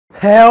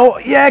Hell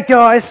yeah,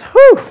 guys.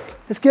 Whew.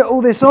 Let's get all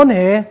this on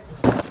here.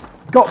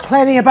 Got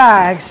plenty of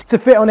bags to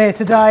fit on here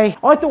today.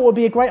 I thought what would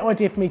be a great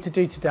idea for me to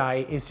do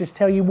today is just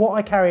tell you what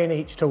I carry in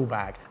each tool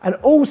bag. And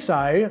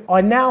also,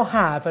 I now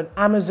have an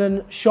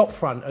Amazon shop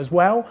front as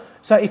well.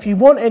 So if you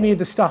want any of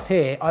the stuff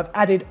here, I've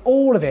added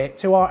all of it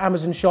to our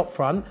Amazon shop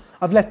front.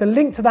 I've left a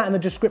link to that in the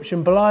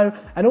description below,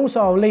 and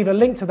also I'll leave a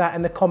link to that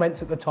in the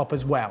comments at the top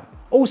as well.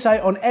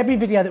 Also, on every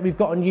video that we've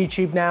got on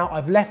YouTube now,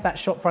 I've left that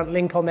shopfront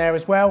link on there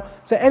as well.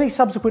 So any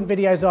subsequent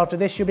videos after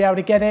this, you'll be able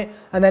to get it,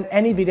 and then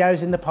any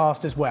videos in the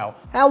past as well.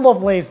 How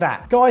lovely is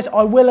that? Guys,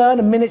 I will earn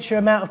a miniature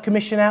amount of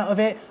commission out of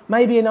it,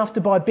 maybe enough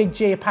to buy Big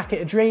G a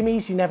packet of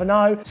Dreamies, you never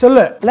know. So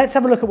look, let's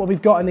have a look at what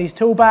we've got in these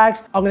tool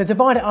bags. I'm gonna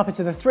divide it up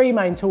into the three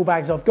main tool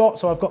bags I've got.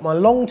 So I've got my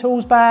long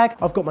tools bag,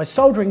 I've got my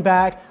soldering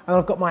bag, and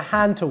I've got my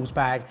hand tools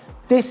bag.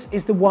 This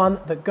is the one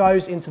that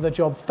goes into the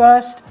job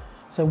first.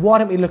 So why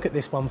don't we look at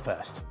this one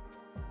first?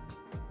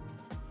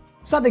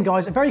 So then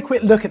guys, a very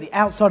quick look at the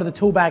outside of the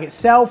tool bag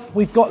itself.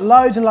 We've got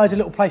loads and loads of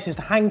little places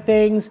to hang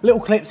things, little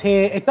clips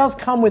here. It does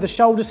come with a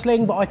shoulder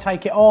sling, but I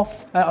take it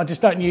off. I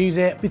just don't use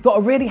it. We've got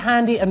a really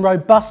handy and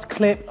robust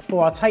clip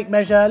for our tape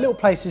measure, little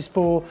places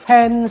for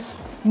pens,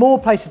 more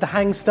places to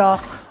hang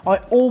stuff. I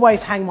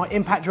always hang my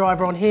impact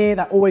driver on here.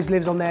 That always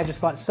lives on there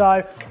just like so.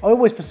 I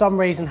always, for some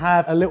reason,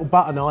 have a little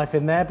butter knife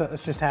in there, but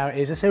that's just how it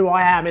is. That's who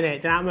I am,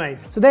 innit? Do you know what I mean?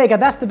 So there you go,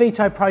 that's the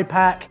Vito Pro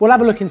Pack. We'll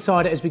have a look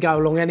inside it as we go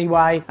along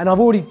anyway. And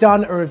I've already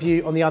done a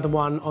review on the other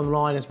one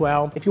online as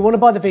well. If you want to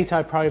buy the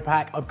Vito Pro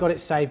Pack, I've got it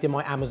saved in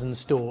my Amazon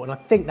store. And I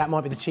think that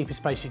might be the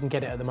cheapest place you can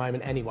get it at the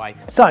moment anyway.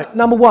 So,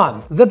 number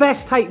one, the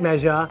best tape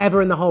measure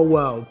ever in the whole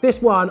world.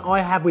 This one I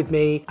have with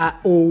me at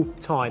all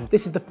times.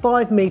 This is the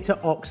 5-meter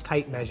ox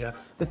tape measure.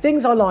 The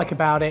things I like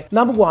about it,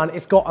 number one,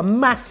 it's got a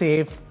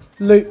massive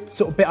loop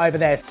sort of bit over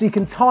there, so you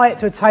can tie it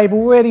to a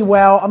table really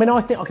well. I mean,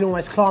 I think I can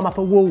almost climb up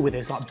a wall with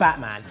this like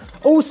Batman.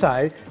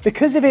 Also,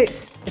 because of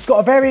it's got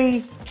a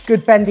very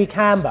good bendy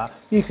camber,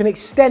 you can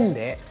extend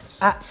it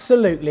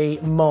absolutely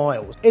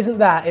miles. Isn't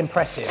that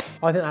impressive?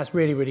 I think that's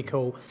really, really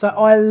cool. So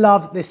I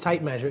love this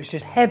tape measure. It's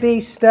just heavy,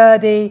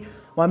 sturdy.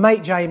 My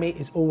mate Jamie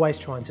is always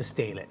trying to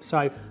steal it.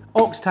 So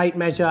ox tape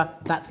measure,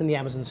 that's in the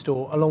Amazon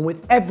store, along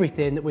with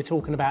everything that we're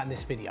talking about in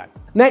this video.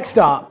 Next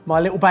up, my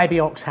little baby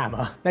ox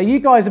hammer. Now you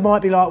guys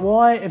might be like,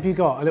 why have you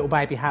got a little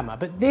baby hammer?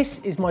 But this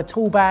is my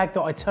tool bag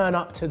that I turn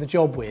up to the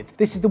job with.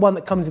 This is the one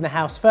that comes in the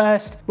house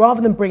first. Rather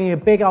than bringing a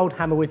big old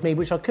hammer with me,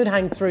 which I could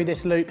hang through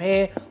this loop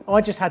here, I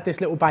just had this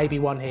little baby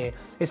one here.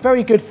 It's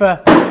very good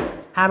for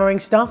hammering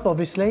stuff,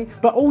 obviously,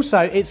 but also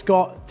it's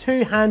got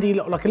two handy,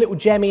 like a little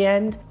gemmy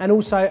end, and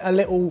also a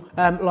little,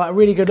 like a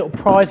really good little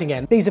prizing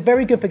end. These are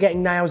very good for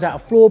getting nails out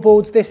of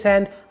floorboards, this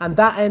end and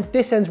that end.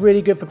 This end's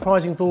really good for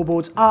prizing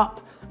floorboards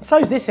up.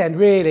 So's this end,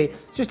 really.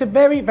 It's just a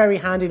very, very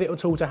handy little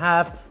tool to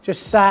have,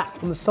 just sat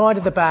on the side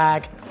of the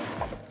bag,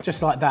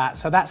 just like that.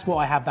 So that's what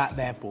I have that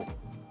there for.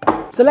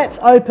 So let's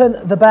open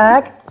the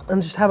bag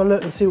and just have a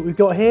look and see what we've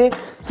got here.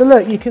 So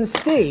look, you can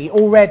see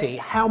already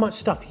how much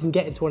stuff you can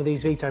get into one of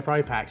these Vito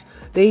Pro Packs.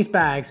 These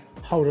bags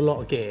hold a lot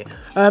of gear.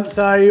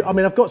 So, I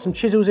mean, I've got some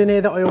chisels in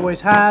here that I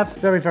always have.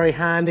 Very, very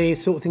handy,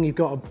 sort of thing you've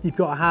got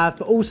to have.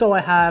 But also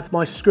I have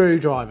my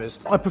screwdrivers.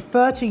 I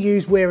prefer to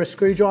use Wera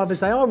screwdrivers.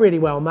 They are really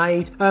well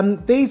made.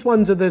 These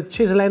ones are the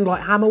chisel end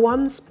like hammer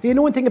ones. The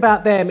annoying thing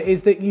about them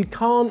is that you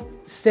can't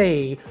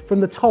see from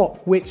the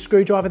top which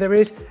screwdriver there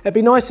is. It'd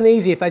be nice and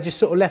easy if they just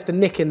sort of left a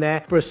nick in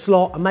there for a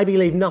slot and maybe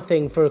leave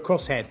nothing for a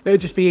crosshead. It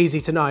would just be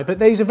easy to know. But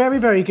these are very,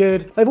 very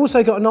good. They've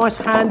also got a nice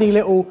handy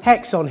little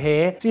hex on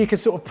here, so you can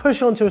sort of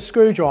push onto a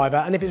screwdriver,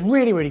 and if it's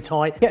really, really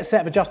tight, get a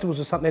set of adjustables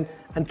or something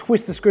and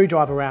twist the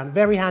screwdriver around.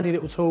 Very handy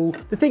little tool.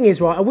 The thing is,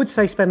 right, I would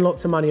say spend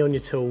lots of money on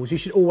your tools. You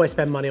should always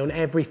spend money on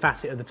every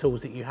facet of the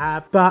tools that you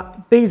have,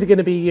 but these are going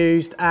to be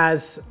used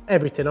as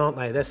everything, aren't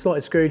they? They're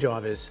slotted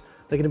screwdrivers.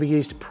 They're going to be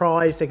used to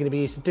prise, they're going to be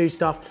used to do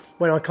stuff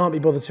when I can't be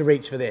bothered to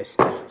reach for this.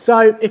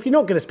 So if you're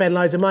not going to spend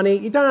loads of money,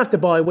 you don't have to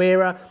buy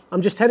Wera.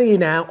 I'm just telling you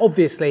now,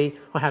 obviously,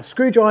 I have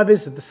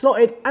screwdrivers of the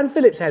slotted and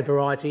Phillips head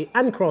variety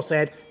and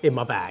crosshead in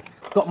my bag.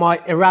 Got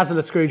my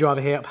Irresolute screwdriver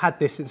here. I've had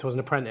this since I was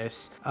an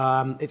apprentice.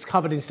 It's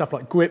covered in stuff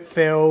like grip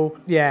fill.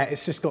 Yeah,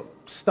 it's just got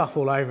stuff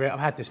all over it. I've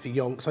had this for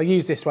yonks. I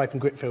use this to open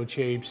grip fill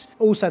tubes.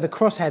 Also the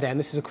crosshead end,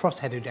 this is a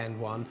cross-headed end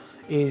one,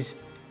 is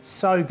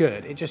so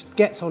good. It just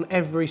gets on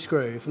every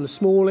screw from the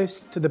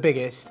smallest to the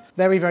biggest.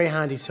 Very, very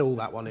handy tool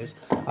that one is.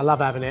 I love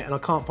having it and I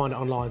can't find it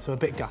online, so I'm a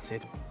bit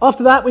gutted.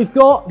 After that, we've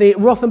got the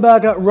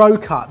Rothenberger Row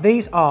Cut.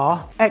 These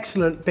are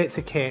excellent bits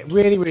of kit,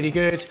 really, really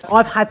good.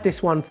 I've had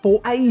this one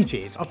for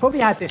ages. I've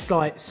probably had this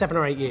like 7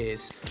 or 8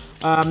 years.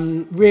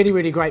 Really,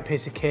 really great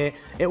piece of kit.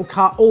 It will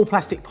cut all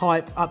plastic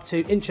pipe up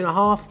to 1.5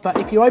 inches,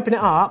 but if you open it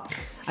up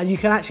and you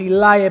can actually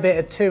lay a bit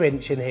of 2" in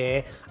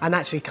here and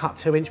actually cut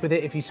 2" with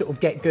it if you sort of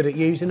get good at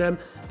using them.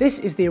 This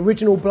is the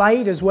original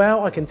blade as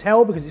well, I can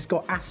tell, because it's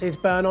got acid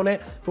burn on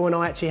it for when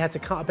I actually had to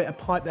cut a bit of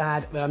pipe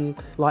that had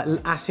like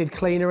acid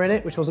cleaner in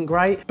it, which wasn't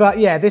great. But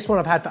yeah, this one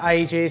I've had for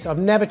ages. I've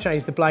never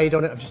changed the blade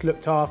on it, I've just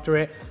looked after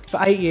it. For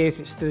 8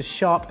 years, it's still as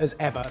sharp as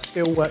ever.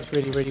 Still works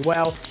really, really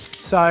well.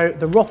 So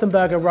the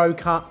Rothenberger Road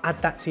Cut,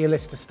 add that to your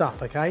list of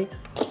stuff, okay?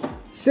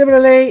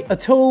 Similarly, a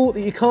tool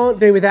that you can't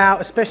do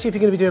without, especially if you're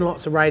going to be doing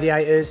lots of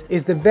radiators,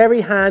 is the very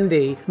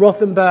handy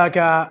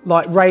Rothenberger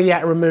like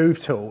radiator remove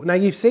tool. Now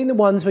you've seen the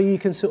ones where you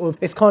can sort of,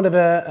 it's kind of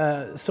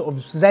a sort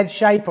of Z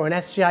shape or an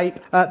S shape.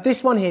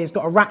 This one here has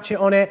got a ratchet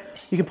on it.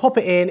 You can pop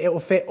it in, it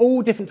will fit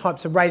all different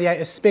types of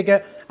radiator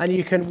spigot, and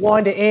you can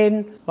wind it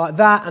in like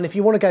that. And if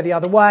you want to go the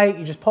other way,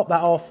 you just pop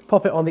that off,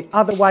 pop it on the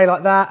other way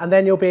like that, and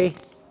then you'll be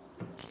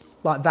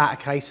like that,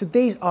 okay? So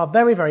these are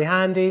very, very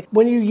handy.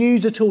 When you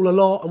use a tool a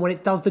lot and when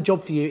it does the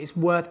job for you, it's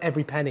worth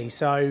every penny.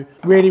 So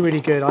really,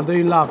 really good. I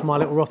do love my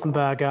little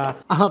Rothenberger.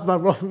 I love my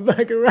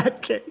Rothenberger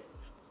rat kit.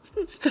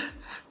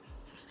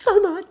 So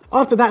much.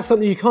 After that,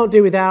 something you can't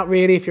do without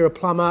really if you're a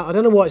plumber. I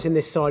don't know why it's in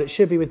this side. It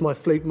should be with my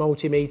Fluke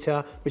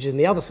multimeter, which is in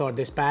the other side of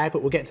this bag,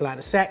 but we'll get to that in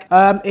a sec.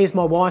 Is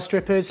my wire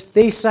strippers.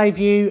 These save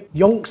you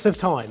yonks of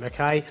time,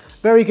 okay?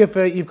 Very good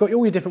for, you've got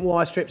all your different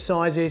wire strip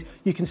sizes.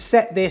 You can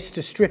set this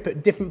to strip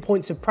at different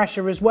points of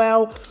pressure as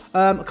well.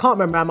 I can't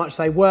remember how much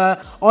they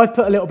were. I've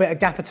put a little bit of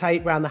gaffer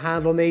tape around the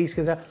handle on these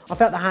because I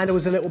felt the handle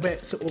was a little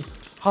bit sort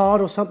of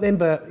hard or something,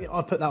 but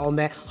I've put that on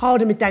there.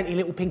 Hard in my dainty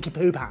little pinky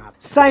poo pad.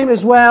 Same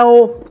as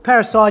well, pair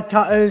of side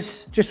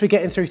cutters, just for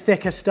getting through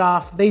thicker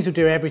stuff. These will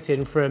do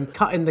everything from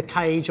cutting the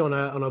cage on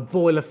a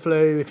boiler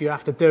flue if you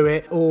have to do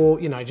it,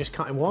 or you know, just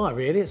cutting wire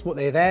really. It's what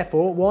they're there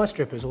for, wire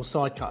strippers or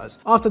side cutters.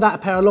 After that, a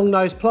pair of long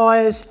nose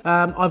pliers.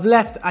 I've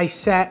left a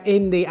set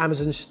in the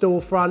Amazon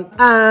storefront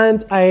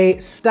and a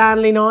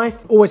Stanley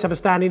knife. Always have a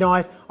Stanley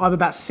knife. I have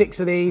about 6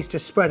 of these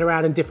just spread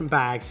around in different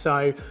bags.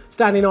 So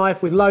Stanley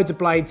knife with loads of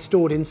blades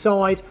stored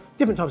inside.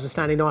 Different types of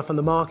Stanley knife on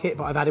the market,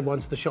 but I've added one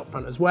to the shop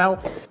front as well.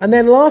 And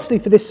then lastly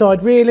for this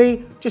side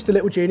really, just a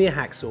little junior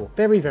hacksaw.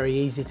 Very, very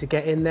easy to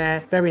get in there.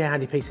 Very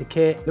handy piece of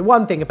kit. The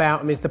one thing about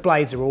them is the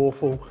blades are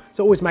awful.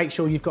 So always make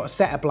sure you've got a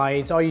set of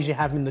blades. I usually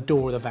have them in the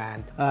door of the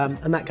van.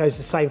 And that goes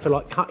the same for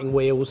like cutting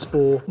wheels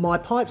for my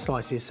pipe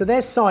slices. So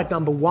there's side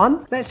number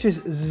 1. Let's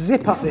just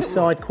zip up this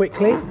side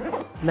quickly.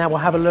 Now we'll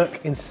have a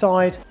look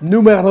inside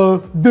numero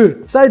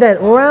 2. So then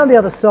around the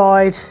other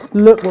side,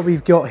 look what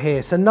we've got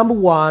here. So number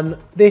 1,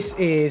 this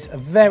is a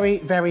very,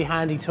 very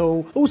handy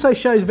tool. Also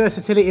shows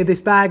versatility of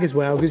this bag as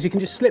well, because you can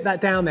just slip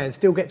that down there and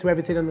still get to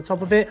everything on the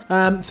top of it.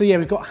 So yeah,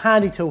 we've got a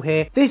handy tool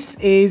here. This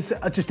is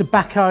just a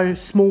backhoe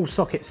small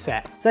socket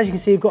set. So as you can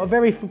see, you've got a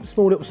very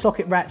small little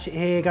socket ratchet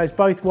here, goes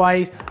both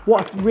ways.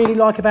 What I really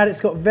like about it, it's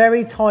got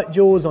very tight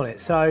jaws on it.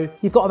 So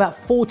you've got about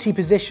 40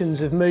 positions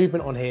of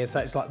movement on here.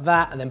 So it's like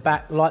that and then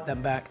back, like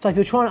that back. So if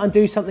you're trying to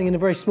undo something in a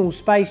very small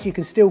space, you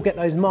can still get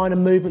those minor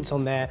movements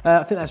on there.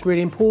 I think that's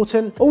really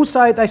important.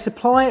 Also, they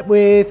supply it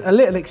with a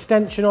little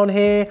extension on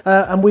here,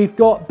 and we've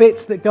got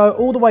bits that go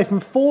all the way from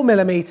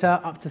 4mm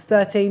up to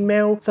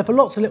 13mm. So for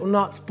lots of little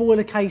nuts,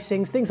 boiler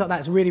casings, things like that,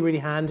 it's really, really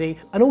handy.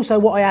 And also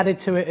what I added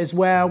to it as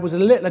well was a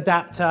little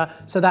adapter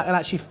so that can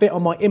actually fit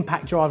on my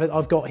impact driver that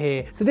I've got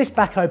here. So this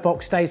backhoe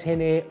box stays in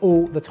here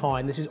all the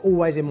time. This is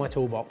always in my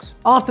toolbox.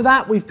 After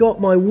that, we've got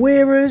my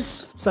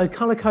Weirers. So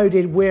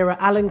color-coded Wearer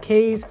Allen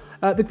keys.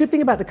 The good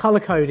thing about the colour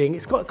coding,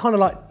 it's got kind of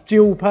like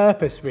dual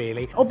purpose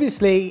really.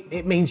 Obviously,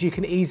 it means you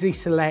can easily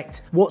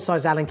select what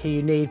size Allen key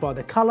you need by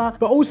the colour,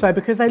 but also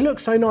because they look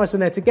so nice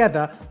when they're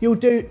together, you'll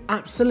do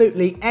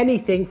absolutely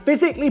anything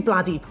physically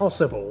bloody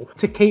possible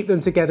to keep them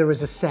together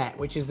as a set,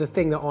 which is the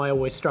thing that I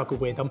always struggle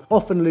with. I'm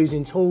often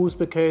losing tools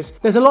because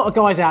there's a lot of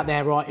guys out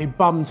there, right, who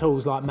bum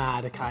tools like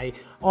mad, okay?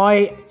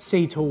 I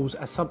see tools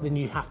as something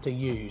you have to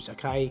use,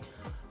 okay?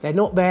 They're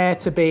not there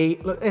to be,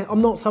 look,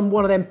 I'm not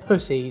one of them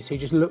pussies who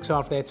just looks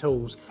after their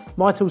tools.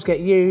 My tools get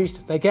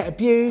used, they get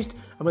abused,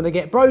 and when they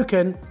get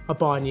broken, I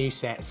buy a new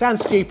set.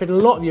 Sounds stupid, a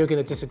lot of you are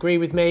going to disagree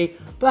with me,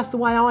 but that's the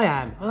way I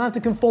am. I don't have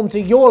to conform to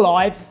your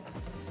lives.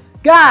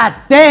 God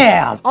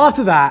damn!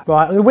 After that,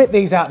 right, I'm gonna whip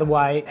these out of the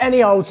way.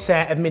 Any old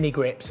set of mini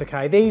grips,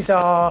 okay? These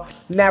are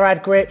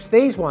Narad grips.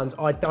 These ones,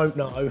 I don't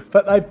know,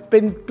 but they've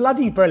been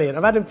bloody brilliant.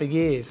 I've had them for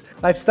years.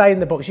 They've stayed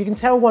in the box. You can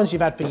tell ones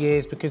you've had for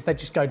years because they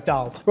just go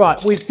dull.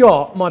 Right, we've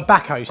got my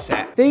backhoe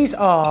set. These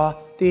are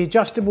the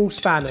adjustable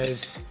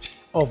spanners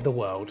of the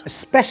world,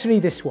 especially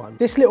this one.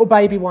 This little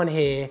baby one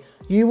here,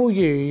 you will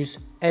use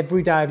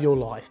every day of your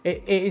life.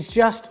 It is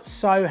just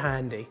so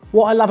handy.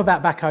 What I love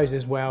about backhoes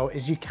as well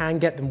is you can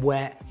get them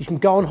wet. You can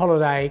go on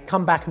holiday,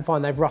 come back and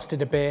find they've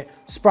rusted a bit,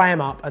 spray them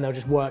up and they'll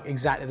just work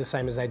exactly the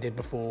same as they did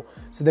before.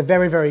 So they're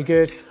very, very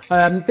good.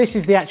 This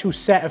is the actual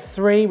set of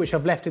 3, which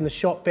I've left in the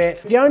shop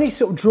bit. The only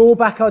sort of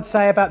drawback I'd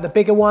say about the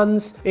bigger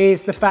ones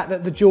is the fact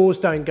that the jaws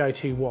don't go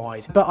too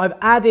wide. But I've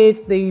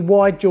added the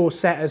wide jaw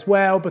set as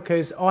well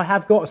because I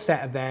have got a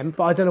set of them,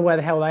 but I don't know where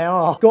the hell they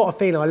are. Got a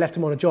feeling I left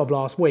them on a job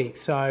last week week.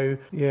 So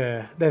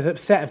yeah, there's a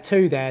set of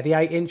 2 there, the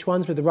 8-inch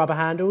ones with the rubber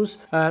handles.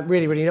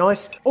 Really, really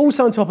nice.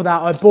 Also on top of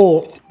that, I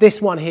bought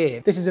this one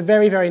here. This is a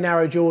very, very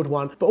narrow jawed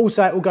one, but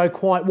also it will go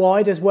quite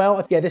wide as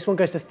well. Yeah, this one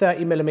goes to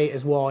 30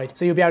 millimeters wide.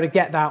 So you'll be able to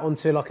get that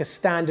onto like a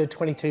standard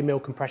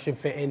 22mm compression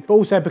fitting. But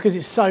also because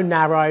it's so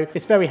narrow,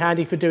 it's very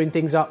handy for doing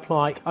things up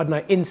like, I don't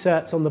know,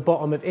 inserts on the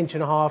bottom of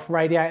 1.5"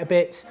 radiator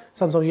bits.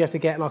 Sometimes you have to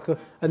get like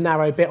a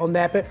narrow bit on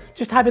there, but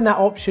just having that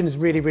option is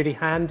really, really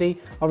handy.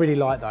 I really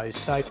like those.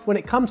 So when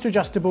it comes to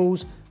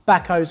adjustables,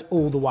 backhoes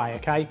all the way,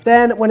 okay?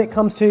 Then when it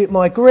comes to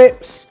my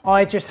grips,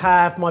 I just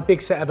have my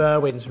big set of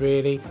Irwins,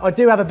 really. I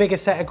do have a bigger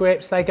set of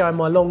grips. They go in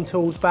my long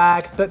tools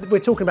bag, but we're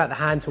talking about the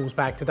hand tools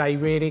bag today,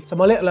 really. So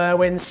my little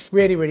Irwins,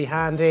 really, really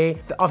handy.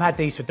 I've had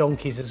these for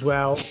donkeys as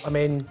well. I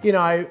mean, you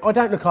know, I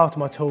don't look after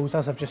my tools,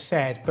 as I've just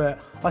said, but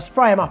I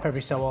spray them up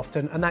every so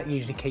often, and that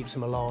usually keeps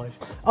them alive.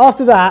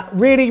 After that,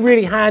 really,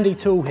 really handy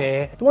tool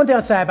here. The one thing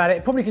I'd say about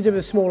it probably could do with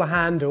a smaller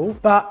handle,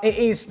 but it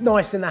is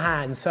nice in the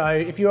hand. So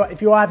if you're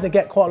having to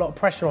get quite a lot of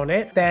pressure on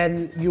it,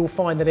 then you'll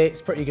find that it's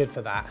pretty good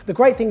for that. The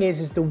great thing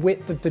is the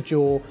width of the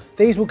jaw.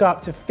 These will go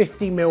up to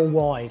 50mm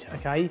wide,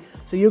 okay?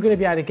 So you're gonna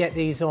be able to get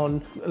these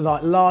on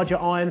like larger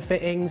iron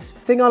fittings. The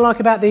thing I like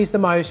about these the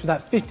most with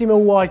that 50mm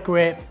wide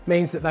grip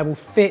means that they will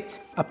fit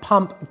a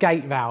pump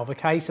gate valve,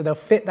 okay? So they'll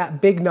fit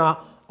that big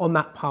nut on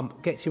that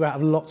pump, gets you out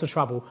of lots of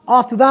trouble.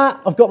 After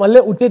that, I've got my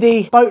little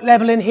Diddy boat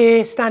level in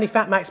here, Stanley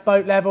Fat Max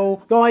boat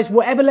level. Guys,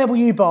 whatever level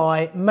you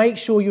buy, make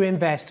sure you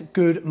invest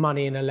good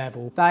money in a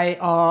level. They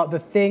are the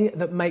thing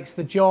that makes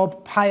the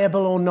job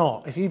payable or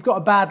not. If you've got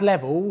a bad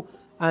level,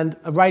 and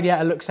a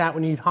radiator looks out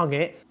when you've hung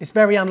it, it's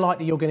very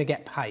unlikely you're gonna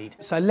get paid.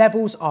 So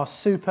levels are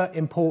super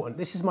important.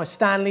 This is my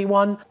Stanley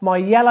one. My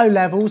yellow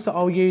levels that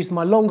I'll use,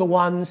 my longer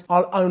ones,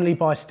 I'll only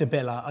buy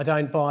Stabila. I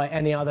don't buy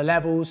any other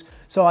levels.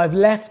 So I've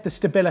left the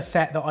Stabila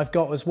set that I've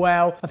got as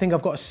well. I think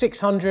I've got a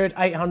 600,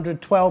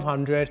 800,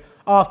 1200.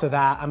 After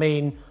that, I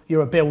mean,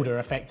 you're a builder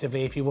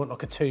effectively if you want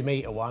like a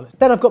 2-meter one.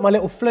 Then I've got my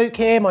little fluke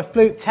here, my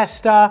fluke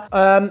tester.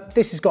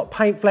 This has got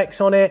paint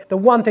flecks on it. The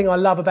one thing I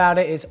love about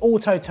it is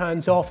auto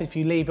turns off if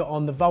you leave it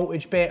on the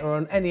voltage bit or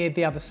on any of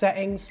the other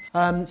settings,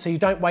 so you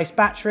don't waste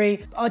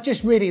battery. I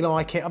just really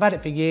like it. I've had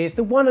it for years.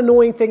 The one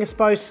annoying thing, I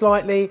suppose,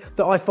 slightly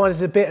that I find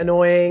is a bit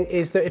annoying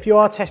is that if you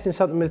are testing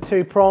something with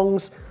 2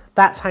 prongs,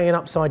 that's hanging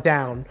upside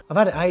down. I've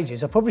had it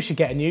ages. I probably should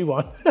get a new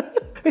one.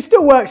 It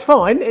still works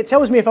fine. It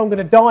tells me if I'm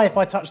gonna die if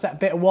I touch that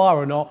bit of wire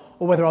or not,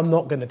 or whether I'm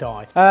not gonna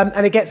die.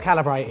 And it gets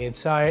calibrated,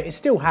 so it's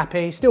still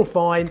happy, still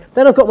fine.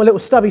 Then I've got my little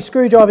stubby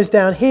screwdrivers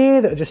down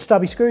here that are just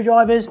stubby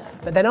screwdrivers.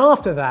 But then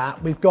after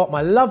that, we've got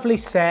my lovely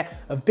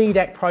set of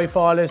B-Deck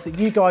profilers that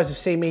you guys have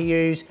seen me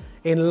use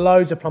in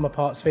loads of plumber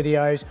parts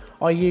videos.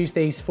 I use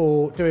these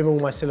for doing all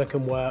my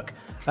silicone work.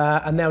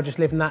 And they'll just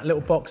live in that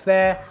little box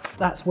there.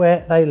 That's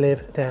where they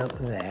live, down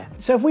there.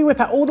 So if we whip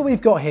out all that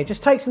we've got here,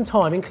 just take some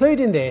time,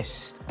 including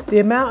this, the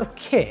amount of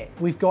kit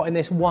we've got in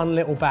this one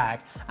little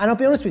bag. And I'll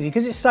be honest with you,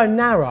 because it's so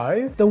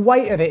narrow, the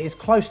weight of it is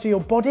close to your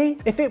body.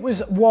 If it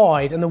was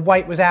wide and the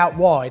weight was out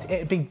wide,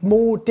 it'd be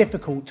more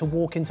difficult to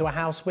walk into a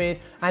house with,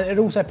 and it'd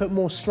also put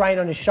more strain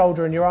on your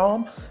shoulder and your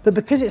arm. But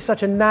because it's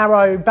such a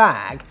narrow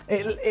bag,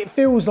 it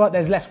feels like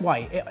there's less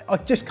weight. I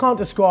just can't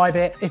describe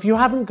it. If you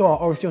haven't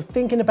got, or if you're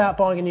thinking about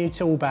buying a new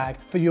tool bag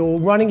for your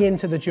running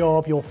into the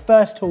job, your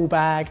first tool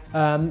bag,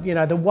 you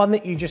know, the one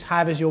that you just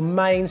have as your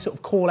main sort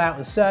of call out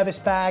and service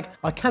bag,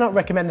 I cannot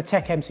recommend the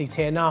Tech MCT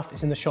enough.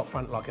 It's in the shop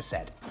front, like I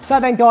said. So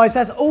then guys,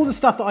 that's all the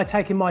stuff that I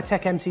take in my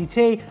Tech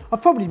MCT.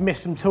 I've probably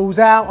missed some tools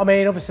out. I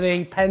mean,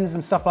 obviously pens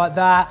and stuff like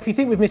that. If you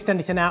think we've missed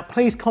anything out,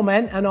 please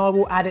comment and I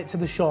will add it to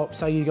the shop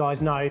so you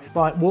guys know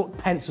like what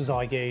pencils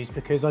I use,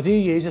 because I do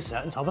use a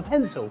certain type of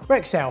pencil.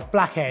 Rexel,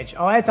 Black Edge,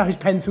 I add those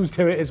pencils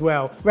to it as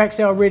well.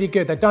 Rexel are really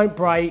good. They don't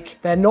break,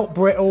 they're not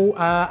brittle,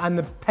 and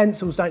the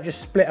pencils don't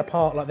just split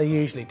apart like they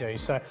usually do.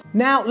 So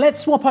now let's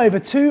swap over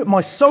to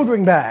my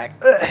soldering bag.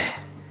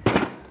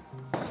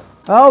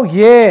 Oh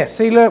yeah,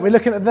 see look, we're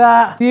looking at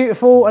that.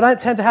 Beautiful. I don't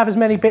tend to have as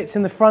many bits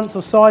in the fronts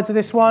or sides of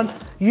this one.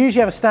 You usually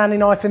have a Stanley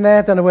knife in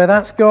there, don't know where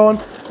that's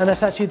gone. And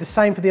that's actually the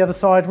same for the other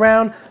side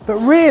round. But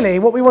really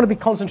what we want to be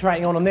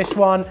concentrating on this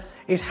one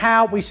is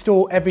how we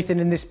store everything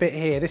in this bit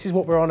here. This is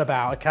what we're on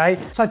about, okay?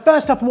 So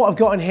first up, what I've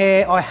got in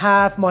here, I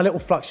have my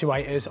little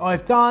fluctuators.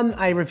 I've done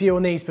a review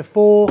on these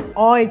before.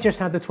 I just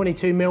had the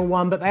 22mm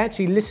one, but they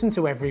actually listened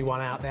to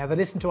everyone out there. They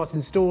listened to us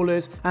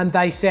installers and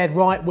they said,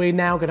 right, we're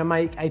now gonna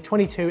make a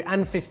 22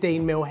 and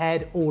 15mm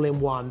head all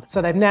in one.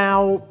 So they've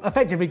now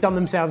effectively done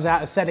themselves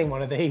out of selling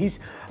one of these.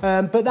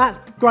 But that's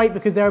great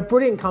because they're a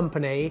brilliant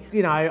company.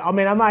 You know, I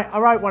mean, I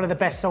wrote one of the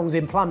best songs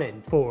in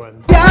plumbing for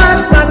them.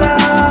 Just my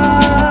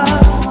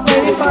love,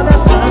 waiting for the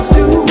floods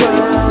to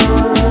run.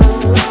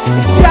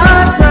 It's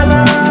just my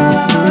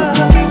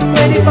love,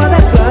 waiting for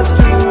the floods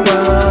to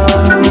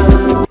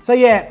run. So So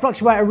yeah,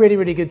 Fluctuator, really,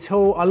 really good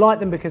tool. I like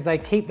them because they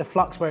keep the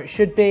flux where it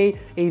should be,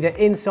 either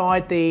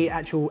inside the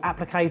actual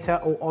applicator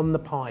or on the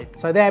pipe.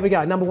 So there we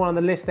go, number one on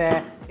the list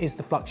there is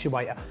the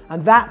Fluctuator.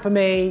 And that for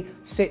me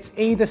sits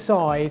either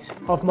side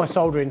of my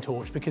soldering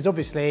torch, because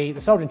obviously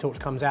the soldering torch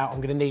comes out, I'm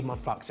gonna need my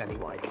flux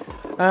anyway.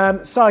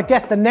 So I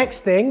guess the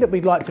next thing that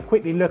we'd like to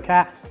quickly look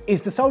at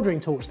is the soldering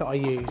torch that I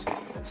use.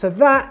 So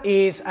that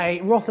is a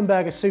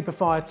Rothenberger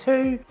Superfire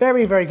 2,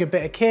 very, very good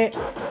bit of kit.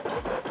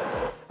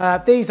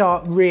 These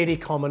are really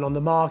common on the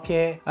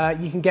market.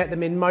 You can get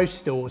them in most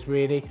stores,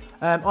 really.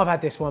 I've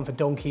had this one for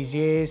donkey's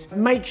years.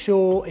 Make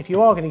sure, if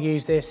you are going to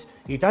use this,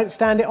 you don't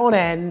stand it on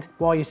end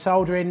while you're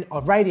soldering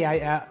a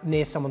radiator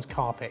near someone's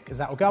carpet, because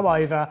that will go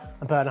over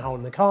and burn a hole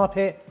in the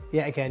carpet.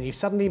 Yet again, you've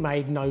suddenly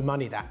made no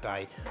money that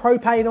day.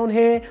 Propane on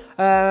here,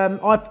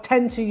 I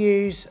tend to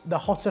use the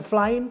hotter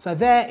flame. So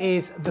there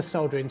is the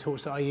soldering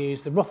torch that I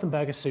use, the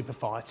Rothenberger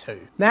Superfire 2.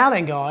 Now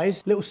then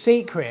guys, little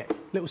secret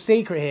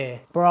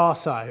here,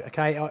 Brasso,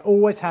 okay? I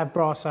always have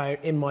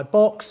Brasso in my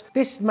box.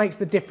 This makes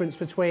the difference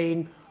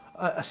between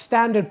a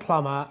standard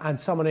plumber and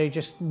someone who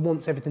just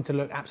wants everything to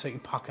look absolutely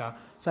pucker.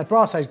 So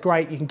Brasso's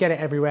great, you can get it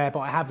everywhere, but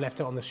I have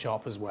left it on the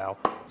shop as well,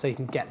 so you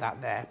can get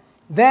that there.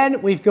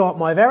 Then we've got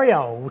my very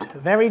old,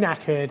 very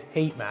knackered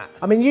heat mat.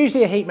 I mean,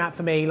 usually a heat mat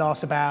for me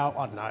lasts about,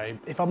 I don't know,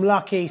 if I'm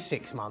lucky,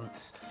 6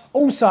 months.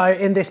 Also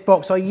in this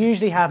box, I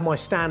usually have my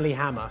Stanley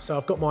hammer. So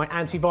I've got my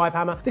anti-vibe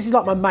hammer. This is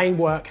like my main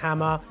work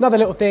hammer. Another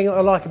little thing I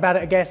like about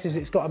it, I guess, is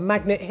it's got a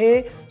magnet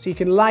here. So you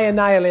can lay a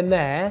nail in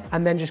there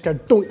and then just go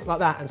doink like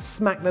that and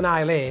smack the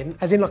nail in,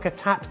 as in like a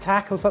tap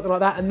tack or something like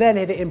that, and then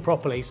hit it in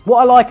properly.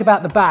 What I like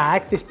about the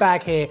bag, this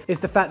bag here,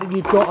 is the fact that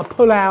you've got a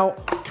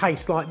pull-out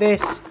case like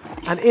this,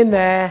 and in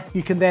there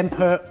you can then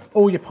put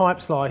all your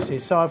pipe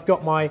slices. So I've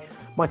got my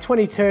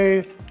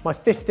 22, my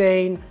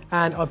 15,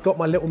 and I've got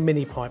my little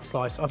mini pipe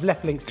slice. I've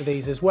left links to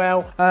these as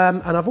well.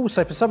 And I've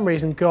also, for some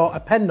reason, got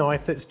a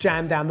penknife that's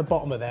jammed down the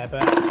bottom of there,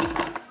 but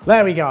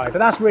there we go. But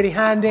that's really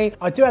handy.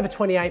 I do have a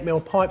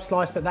 28mm pipe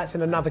slice, but that's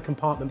in another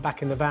compartment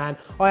back in the van.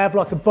 I have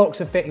like a box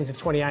of fittings of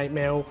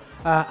 28mm,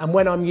 and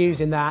when I'm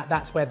using that,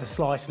 that's where the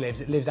slice lives.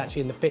 It lives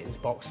actually in the fittings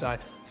box, so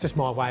it's just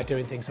my way of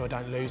doing things so I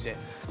don't lose it.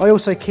 I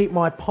also keep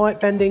my pipe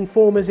bending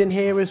formers in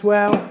here as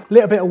well. A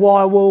little bit of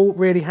wire wool,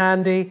 really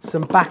handy.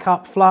 Some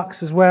backup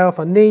flux as well if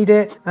I need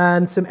it,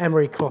 and some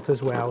emery cloth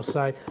as well.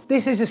 So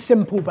this is a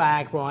simple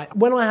bag, right?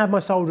 When I have my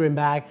soldering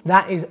bag,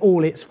 that is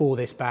all it's for,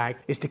 this bag,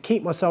 is to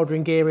keep my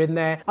soldering gear in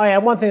there. Oh yeah,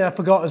 one thing I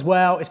forgot as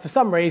well is for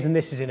some reason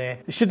this is in here.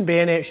 It shouldn't be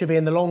in here, it should be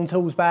in the long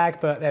tools bag,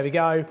 but there we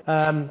go.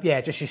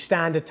 Yeah, just your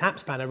standard tap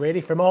spanner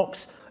really from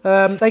Ox.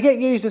 They get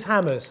used as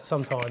hammers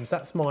sometimes,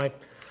 that's my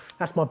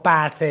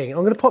bad thing.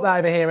 I'm gonna pop that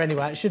over here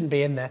anyway, it shouldn't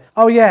be in there.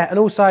 Oh yeah, and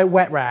also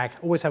wet rag.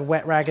 Always have a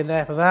wet rag in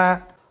there for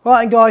that.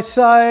 Right then guys,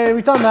 so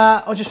we've done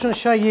that. I just want to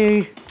show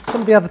you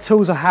some of the other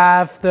tools I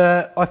have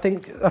that I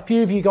think a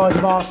few of you guys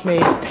have asked me,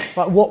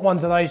 like what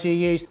ones of those do you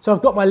use? So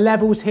I've got my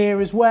levels here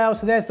as well.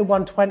 So there's the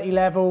 120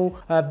 level,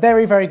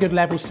 very, very good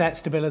level set,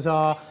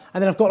 Stabilizar.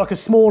 And then I've got like a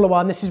smaller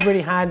one. This is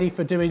really handy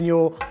for doing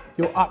your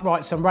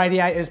uprights on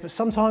radiators, but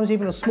sometimes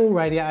even a small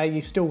radiator,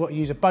 you've still got to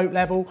use a boat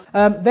level.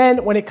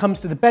 Then when it comes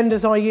to the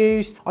benders I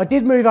use, I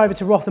did move over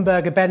to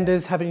Rothenberger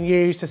benders, having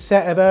used a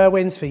set of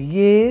Irwins for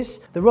years.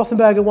 The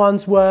Rothenberger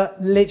ones were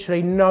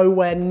literally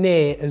nowhere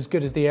near as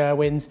good as the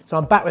Irwins. So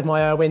I'm back with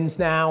my Irwins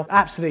now.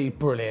 Absolutely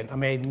brilliant. I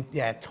mean,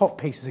 yeah, top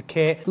pieces of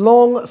kit.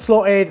 Long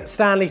slotted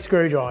Stanley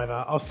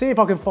screwdriver. I'll see if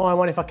I can find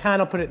one. If I can,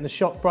 I'll put it in the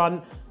shop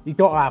front. You've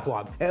got to have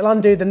one. It'll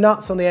undo the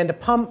nuts on the end of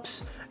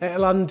pumps.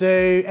 It'll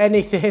undo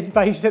anything,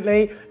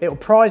 basically. It'll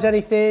prise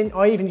anything.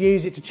 I even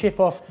use it to chip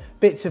off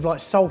bits of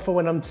like sulfur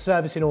when I'm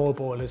servicing oil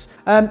boilers.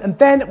 And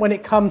then when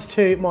it comes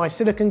to my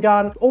silicone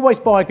gun, always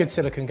buy a good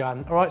silicone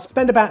gun, all right?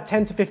 Spend about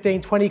 10 to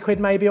 15, 20 quid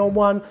maybe on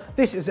one.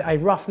 This is a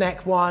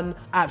roughneck one,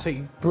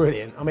 absolutely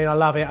brilliant. I mean, I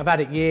love it, I've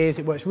had it years,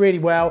 it works really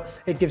well.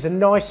 It gives a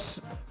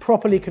nice,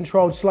 properly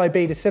controlled slow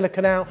bead of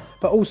silicone out,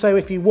 but also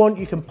if you want,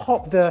 you can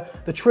pop the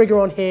trigger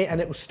on here and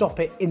it will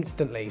stop it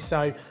instantly.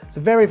 So it's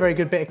a very, very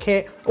good bit of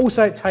kit.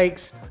 Also, it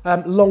takes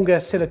longer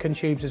silicone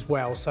tubes as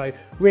well, so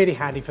really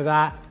handy for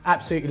that.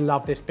 Absolutely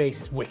love this piece,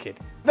 it's wicked.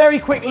 Very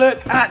quick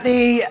look at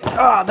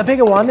the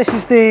bigger one. This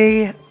is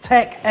the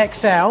Tech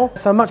XL,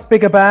 so a much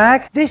bigger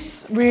bag.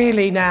 This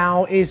really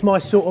now is my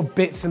sort of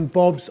bits and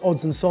bobs,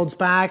 odds and sods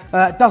bag.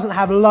 It doesn't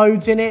have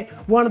loads in it.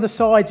 One of the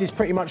sides is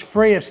pretty much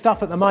free of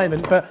stuff at the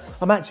moment, but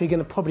I'm actually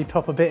gonna probably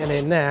pop a bit in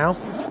here now.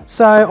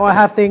 So I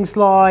have things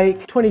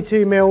like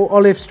 22mm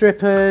olive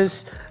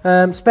strippers,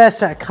 spare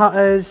set of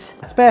cutters,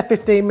 spare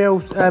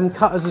 15mm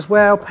cutters as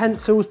well,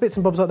 pencils, bits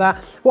and bobs like that.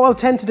 What I'll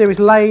tend to do is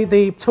lay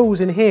the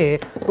tools in here,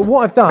 but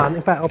what I've done,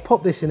 in fact, I'll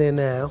pop this in here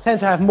now. I tend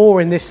to have more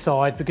in this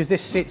side because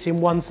this sits in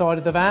one side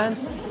of the van.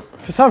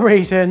 For some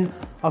reason,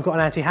 I've got an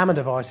anti-hammer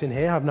device in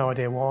here. I have no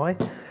idea why.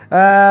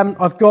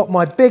 I've got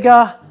my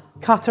bigger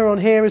cutter on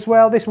here as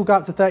well. This will go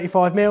up to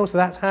 35 mil, so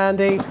that's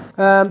handy.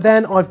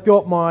 Then I've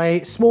got my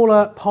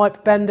smaller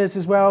pipe benders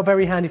as well,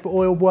 very handy for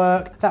oil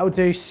work. That will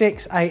do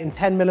 6, 8 and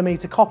 10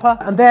 millimeter copper.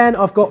 And then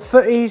I've got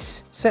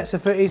footies, sets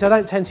of footies. I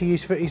don't tend to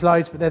use footies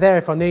loads, but they're there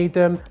if I need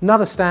them.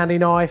 Another Stanley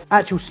knife,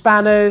 actual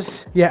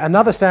spanners, yeah,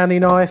 another Stanley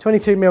knife,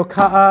 22 mil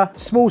cutter,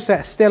 small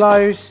set of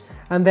stillos,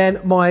 and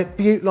then my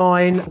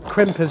butane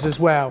crimpers as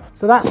well.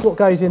 So that's what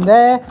goes in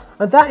there.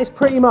 And that is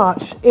pretty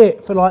much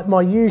it for like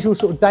my usual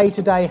sort of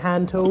day-to-day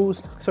hand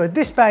tools. So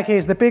this bag here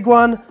is the big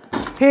one.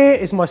 Here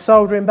is my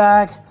soldering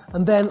bag.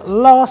 And then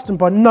last and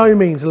by no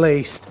means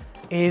least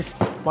is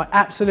my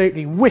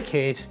absolutely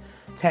wicked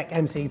Tech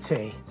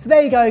MCT. So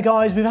there you go,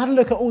 guys. We've had a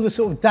look at all the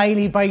sort of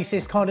daily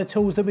basis kind of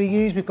tools that we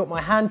use. We've got my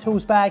hand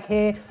tools bag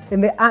here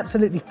in the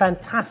absolutely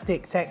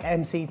fantastic Tech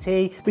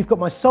MCT. We've got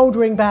my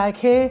soldering bag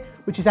here,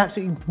 which is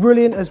absolutely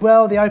brilliant as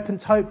well. The open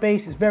tote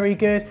beast is very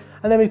good.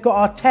 And then we've got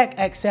our Tech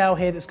XL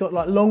here that's got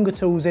like longer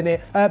tools in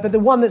it. But the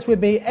one that's with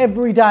me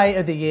every day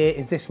of the year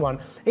is this one.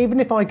 Even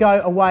if I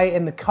go away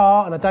in the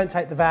car and I don't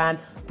take the van,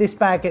 this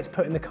bag gets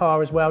put in the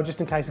car as well, just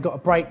in case I've got a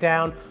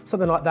breakdown,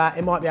 something like that.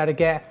 It might be able to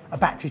get a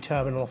battery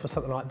terminal off or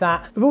something like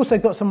that. We've also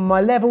got some of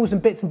my levels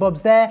and bits and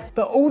bobs there,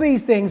 but all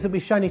these things that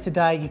we've shown you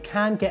today, you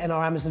can get in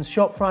our Amazon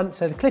shop front.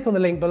 So click on the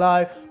link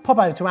below, pop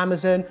over to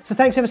Amazon. So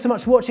thanks ever so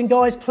much for watching,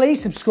 guys. Please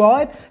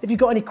subscribe. If you've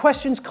got any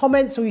questions,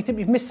 comments, or you think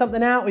we've missed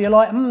something out, or you're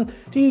like,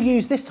 do you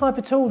use this type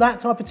of tool, that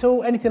type of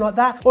tool, anything like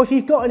that? Or if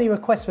you've got any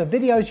requests for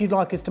videos you'd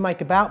like us to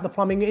make about the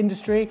plumbing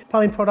industry,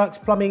 plumbing products,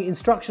 plumbing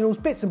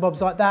instructionals, bits and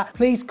bobs like that,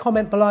 please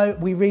comment below.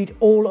 We read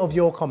all of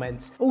your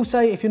comments. Also,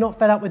 if you're not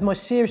fed up with my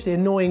seriously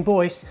annoying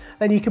voice,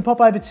 then you can pop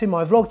over to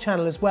my vlog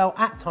channel as well,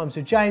 at Times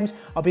with James.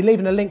 I'll be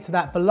leaving a link to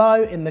that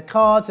below in the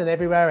cards and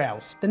everywhere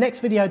else. The next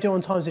video I do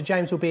on Times with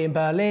James will be in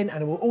Berlin,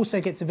 and we'll also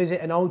get to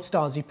visit an old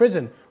Stasi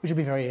prison, which will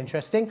be very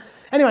interesting.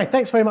 Anyway,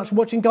 thanks very much for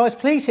watching, guys.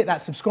 Please hit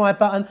that subscribe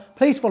button.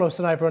 Please follow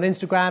us over on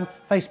Instagram,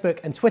 Facebook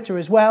and Twitter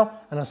as well,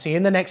 and I'll see you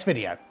in the next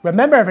video.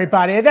 Remember,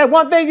 everybody, that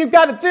one thing you've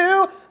got to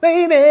do,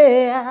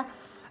 baby,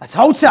 that's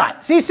hold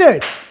tight. See you soon.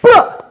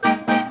 Blah!